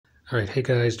Alright, hey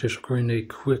guys, just recording a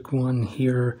quick one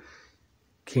here.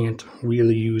 Can't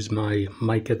really use my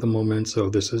mic at the moment, so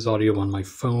this is audio on my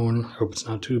phone. Hope it's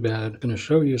not too bad. I'm going to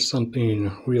show you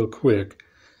something real quick.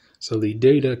 So the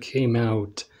data came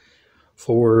out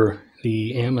for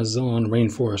the Amazon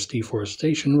rainforest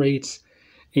deforestation rates,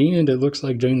 and it looks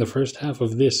like during the first half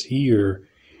of this year,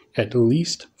 at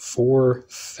least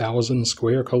 4,000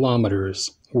 square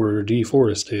kilometers were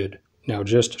deforested. Now,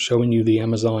 just showing you the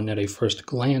Amazon at a first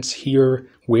glance here,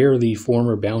 where the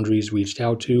former boundaries reached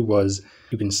out to was,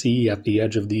 you can see at the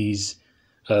edge of these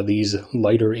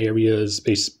lighter areas,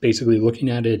 basically looking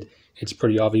at it, it's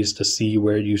pretty obvious to see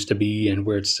where it used to be and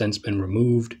where it's since been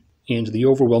removed. And the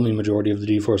overwhelming majority of the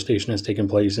deforestation has taken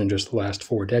place in just the last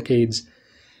 4 decades.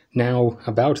 Now,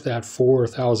 about that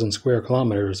 4,000 square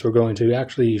kilometers, we're going to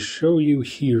actually show you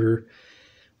here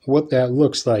what that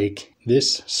looks like.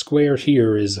 This square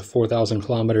here is 4,000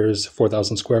 kilometers,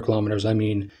 4,000 square kilometers, I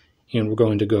mean, and we're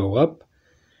going to go up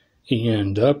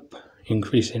and up,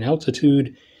 increasing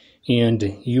altitude,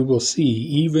 and you will see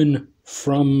even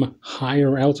from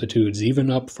higher altitudes,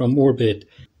 even up from orbit,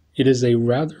 it is a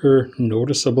rather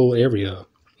noticeable area.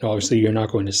 Obviously, you're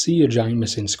not going to see a giant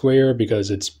missing square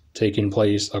because it's taking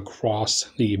place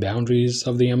across the boundaries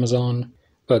of the Amazon,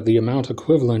 but the amount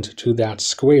equivalent to that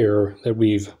square that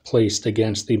we've placed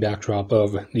against the backdrop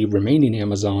of the remaining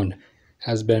Amazon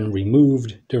has been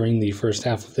removed during the first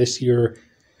half of this year.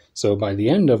 So by the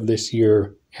end of this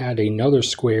year, add another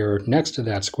square next to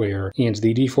that square, and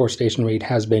the deforestation rate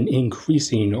has been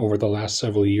increasing over the last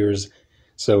several years.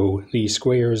 So the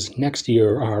squares next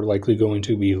year are likely going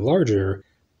to be larger.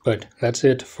 But that's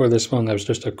it for this one. That was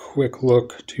just a quick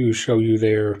look to show you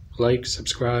there. Like,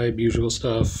 subscribe, usual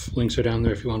stuff. Links are down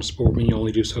there if you want to support me.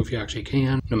 Only do so if you actually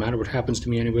can. No matter what happens to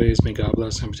me anyways, may God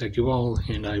bless and protect you all,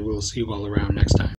 and I will see you all around next time.